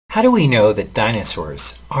How do we know that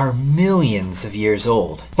dinosaurs are millions of years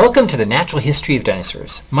old? Welcome to the Natural History of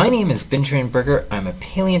Dinosaurs. My name is Benjamin Berger. I'm a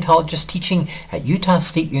paleontologist teaching at Utah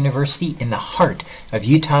State University in the heart of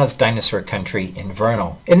Utah's dinosaur country in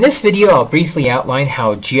Vernal. In this video, I'll briefly outline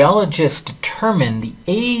how geologists determine the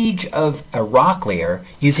age of a rock layer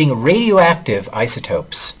using radioactive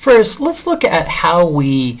isotopes. First, let's look at how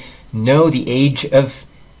we know the age of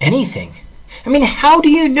anything. How do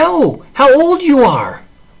you know how old you are?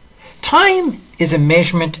 Time is a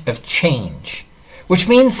measurement of change, which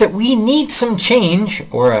means that we need some change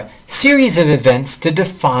or a series of events to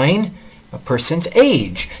define a person's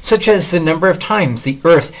age, such as the number of times the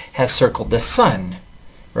Earth has circled the Sun,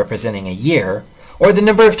 representing a year, or the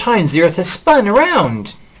number of times the Earth has spun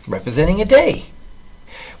around, representing a day.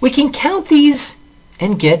 We can count these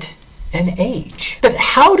and get an age. But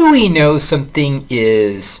how do we know something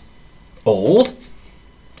is old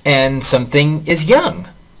and something is young?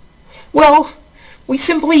 Well, we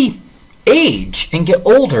simply age and get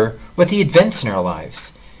older with the events in our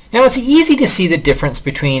lives. Now, it's easy to see the difference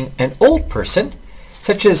between an old person,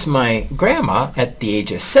 such as my grandma at the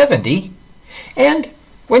age of 70, and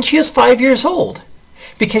when she was 5 years old,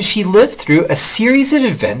 because she lived through a series of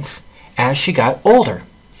events as she got older.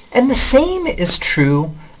 And the same is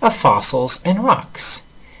true of fossils and rocks.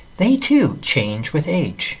 They too change with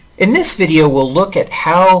age. In this video, we'll look at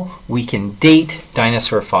how we can date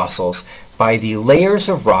dinosaur fossils by the layers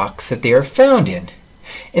of rocks that they are found in.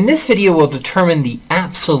 In this video, we'll determine the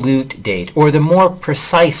absolute date, or the more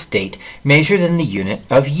precise date, measured in the unit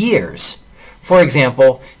of years. For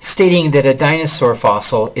example, stating that a dinosaur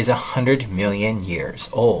fossil is 100 million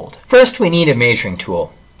years old. First, we need a measuring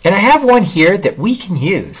tool. And I have one here that we can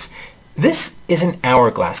use. This is an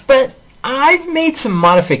hourglass, but I've made some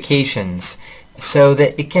modifications so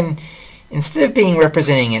that it can, instead of being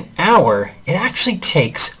representing an hour, it actually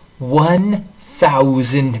takes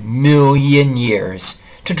 1,000 million years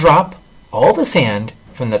to drop all the sand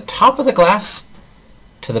from the top of the glass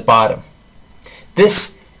to the bottom.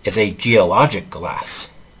 This is a geologic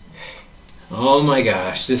glass. Oh my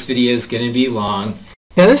gosh, this video is going to be long.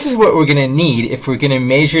 Now this is what we're going to need if we're going to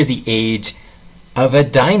measure the age of a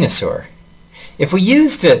dinosaur. If we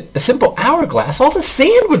used a simple hourglass, all the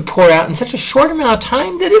sand would pour out in such a short amount of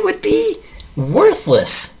time that it would be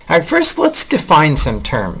worthless. All right, first let's define some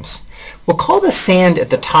terms. We'll call the sand at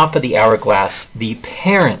the top of the hourglass the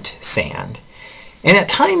parent sand. And at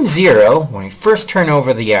time 0, when we first turn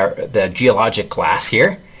over the geologic glass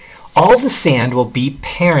here, all the sand will be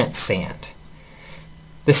parent sand.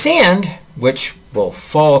 The sand, which will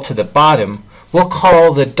fall to the bottom, we'll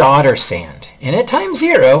call the daughter sand. And at time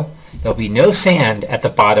 0, there'll be no sand at the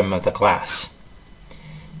bottom of the glass.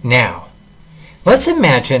 Now, let's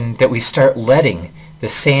imagine that we start letting the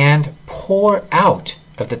sand pour out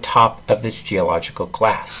of the top of this geological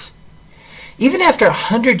glass. Even after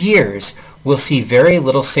 100 years, we'll see very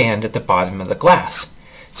little sand at the bottom of the glass.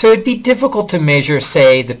 So it'd be difficult to measure,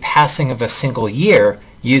 say, the passing of a single year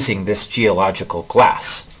using this geological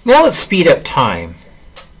glass. Now let's speed up time.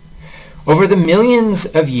 Over the millions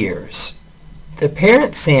of years, the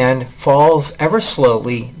parent sand falls ever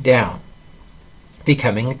slowly down,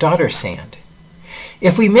 becoming daughter sand.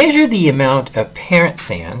 If we measure the amount of parent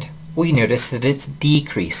sand, we notice that it's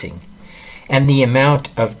decreasing, and the amount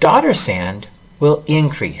of daughter sand will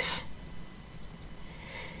increase.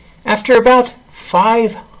 After about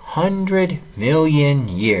 500 million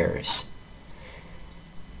years,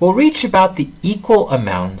 we'll reach about the equal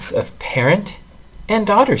amounts of parent and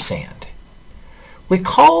daughter sand. We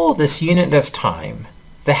call this unit of time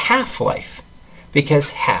the half-life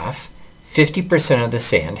because half, 50% of the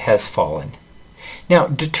sand, has fallen. Now,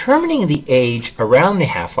 determining the age around the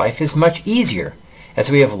half-life is much easier as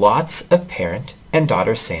we have lots of parent and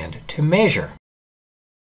daughter sand to measure.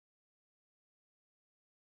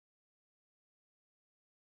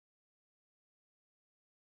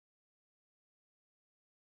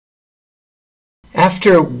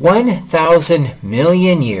 After 1,000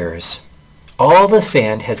 million years, all the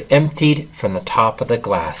sand has emptied from the top of the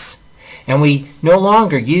glass, and we no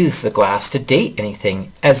longer use the glass to date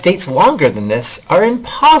anything, as dates longer than this are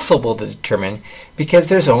impossible to determine because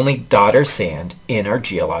there's only daughter sand in our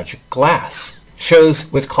geologic glass.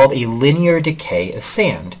 Shows what's called a linear decay of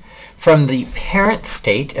sand from the parent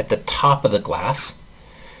state at the top of the glass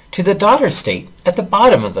to the daughter state at the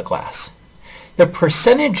bottom of the glass. The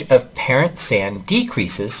percentage of parent sand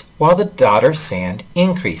decreases while the daughter sand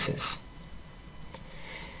increases.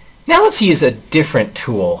 Now let's use a different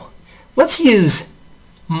tool. Let's use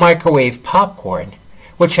microwave popcorn,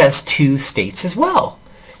 which has two states as well.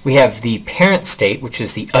 We have the parent state, which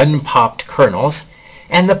is the unpopped kernels,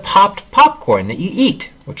 and the popped popcorn that you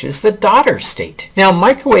eat, which is the daughter state. Now,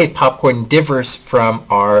 microwave popcorn differs from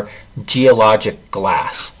our geologic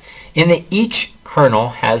glass in that each kernel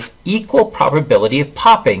has equal probability of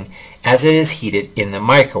popping as it is heated in the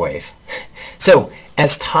microwave. So,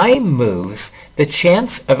 as time moves, the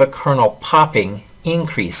chance of a kernel popping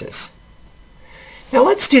increases. Now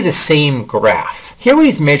let's do the same graph. Here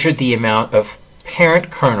we've measured the amount of parent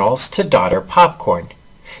kernels to daughter popcorn.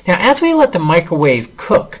 Now as we let the microwave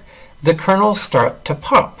cook, the kernels start to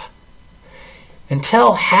pop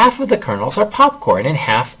until half of the kernels are popcorn and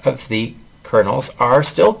half of the kernels are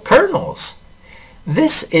still kernels.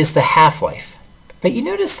 This is the half-life. But you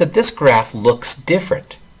notice that this graph looks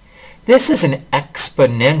different. This is an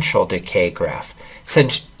exponential decay graph,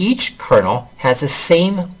 since each kernel has the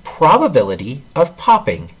same probability of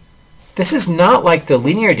popping. This is not like the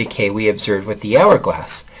linear decay we observed with the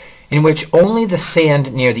hourglass, in which only the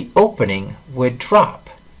sand near the opening would drop.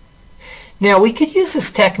 Now we could use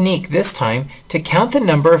this technique this time to count the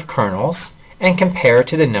number of kernels and compare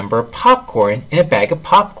to the number of popcorn in a bag of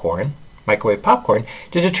popcorn, microwave popcorn,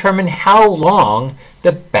 to determine how long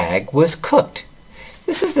the bag was cooked.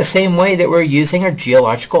 This is the same way that we're using our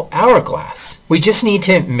geological hourglass. We just need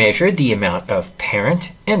to measure the amount of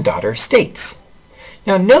parent and daughter states.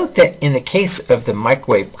 Now note that in the case of the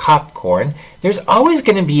microwave popcorn, there's always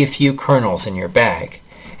going to be a few kernels in your bag,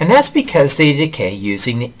 and that's because they decay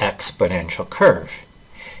using the exponential curve.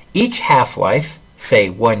 Each half-life, say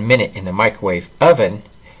 1 minute in the microwave oven,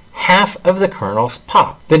 half of the kernels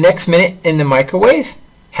pop. The next minute in the microwave,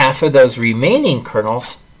 half of those remaining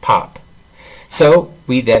kernels pop. So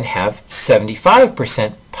we then have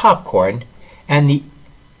 75% popcorn, and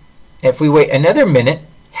if we wait another minute,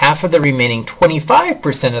 half of the remaining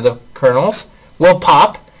 25% of the kernels will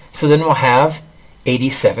pop, so then we'll have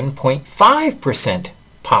 87.5%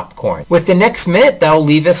 popcorn. With the next minute, that will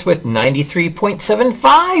leave us with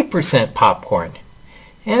 93.75% popcorn.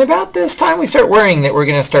 And about this time, we start worrying that we're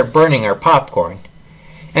going to start burning our popcorn,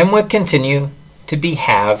 and we'll continue to be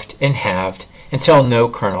halved and halved until no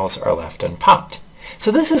kernels are left unpopped. So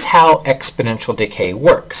this is how exponential decay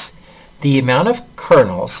works. The amount of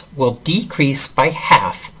kernels will decrease by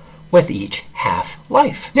half with each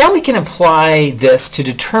half-life. Now we can apply this to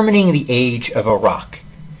determining the age of a rock.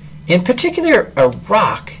 In particular, a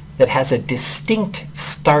rock that has a distinct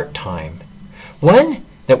start time. One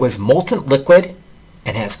that was molten liquid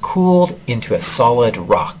and has cooled into a solid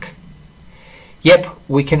rock. Yep,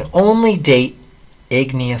 we can only date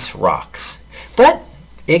igneous rocks. But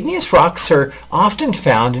igneous rocks are often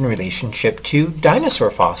found in relationship to dinosaur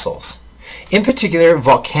fossils. In particular,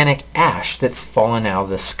 volcanic ash that's fallen out of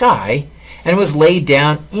the sky and was laid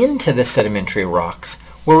down into the sedimentary rocks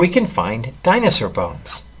where we can find dinosaur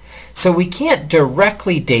bones. So we can't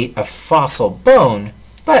directly date a fossil bone,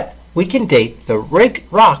 but we can date the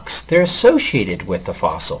rocks that are associated with the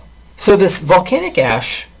fossil. So this volcanic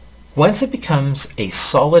ash, once it becomes a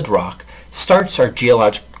solid rock, starts our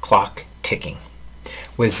geologic clock ticking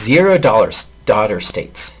with 0 daughter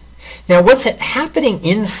states. Now what's happening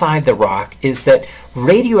inside the rock is that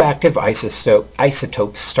radioactive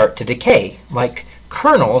isotopes start to decay, like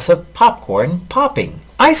kernels of popcorn popping.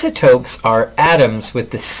 Isotopes are atoms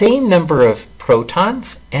with the same number of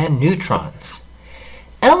protons and neutrons.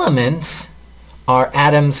 Elements are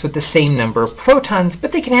atoms with the same number of protons,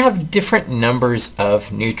 but they can have different numbers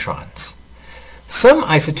of neutrons. Some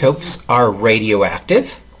isotopes are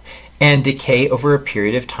radioactive and decay over a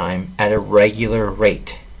period of time at a regular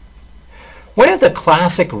rate. One of the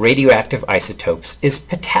classic radioactive isotopes is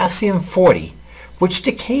potassium-40, which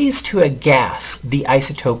decays to a gas, the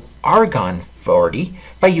isotope argon-40,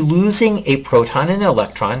 by losing a proton and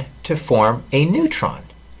electron to form a neutron.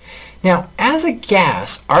 Now, as a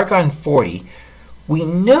gas, argon-40, we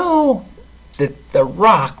know that the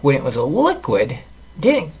rock, when it was a liquid,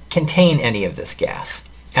 didn't contain any of this gas,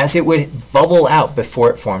 as it would bubble out before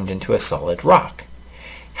it formed into a solid rock.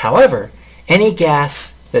 However, any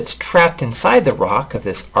gas that's trapped inside the rock of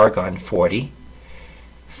this argon-40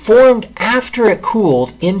 formed after it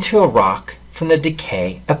cooled into a rock from the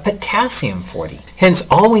decay of potassium-40. Hence,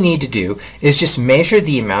 all we need to do is just measure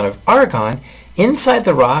the amount of argon inside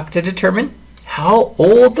the rock to determine how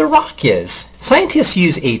old the rock is. Scientists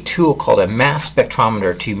use a tool called a mass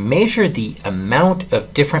spectrometer to measure the amount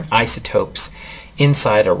of different isotopes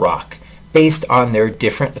inside a rock based on their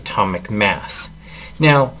different atomic mass.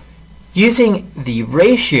 Now, using the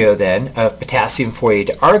ratio then of potassium-40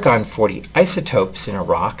 to argon-40 isotopes in a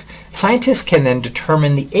rock, scientists can then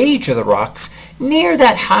determine the age of the rocks near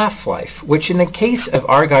that half-life, which in the case of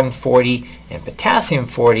argon-40 and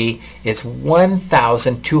potassium-40 is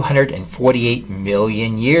 1,248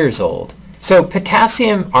 million years old. So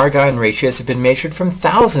potassium-argon ratios have been measured from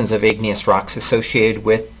thousands of igneous rocks associated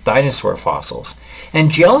with dinosaur fossils. And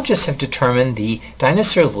geologists have determined the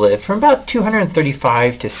dinosaurs lived from about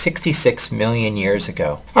 235 to 66 million years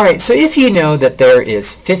ago. All right, so if you know that there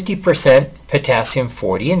is 50%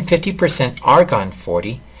 potassium-40 and 50%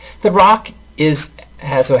 argon-40, the rock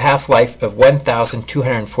has a half-life of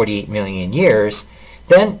 1,248 million years,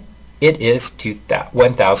 then it is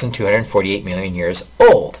 1,248 million years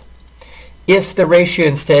old. If the ratio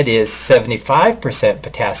instead is 75%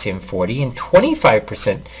 potassium-40 and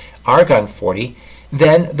 25% argon-40,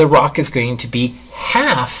 then the rock is going to be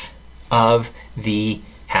half of the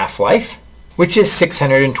half-life, which is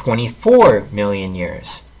 624 million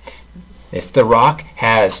years. If the rock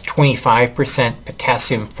has 25%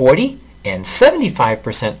 potassium-40 and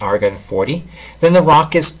 75% argon-40, then the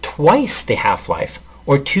rock is twice the half-life,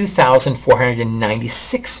 or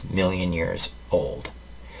 2,496 million years old.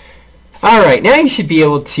 All right, now you should be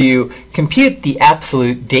able to compute the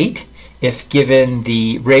absolute date if given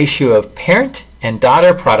the ratio of parent and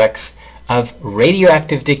daughter products of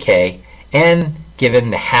radioactive decay and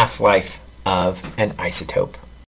given the half-life of an isotope.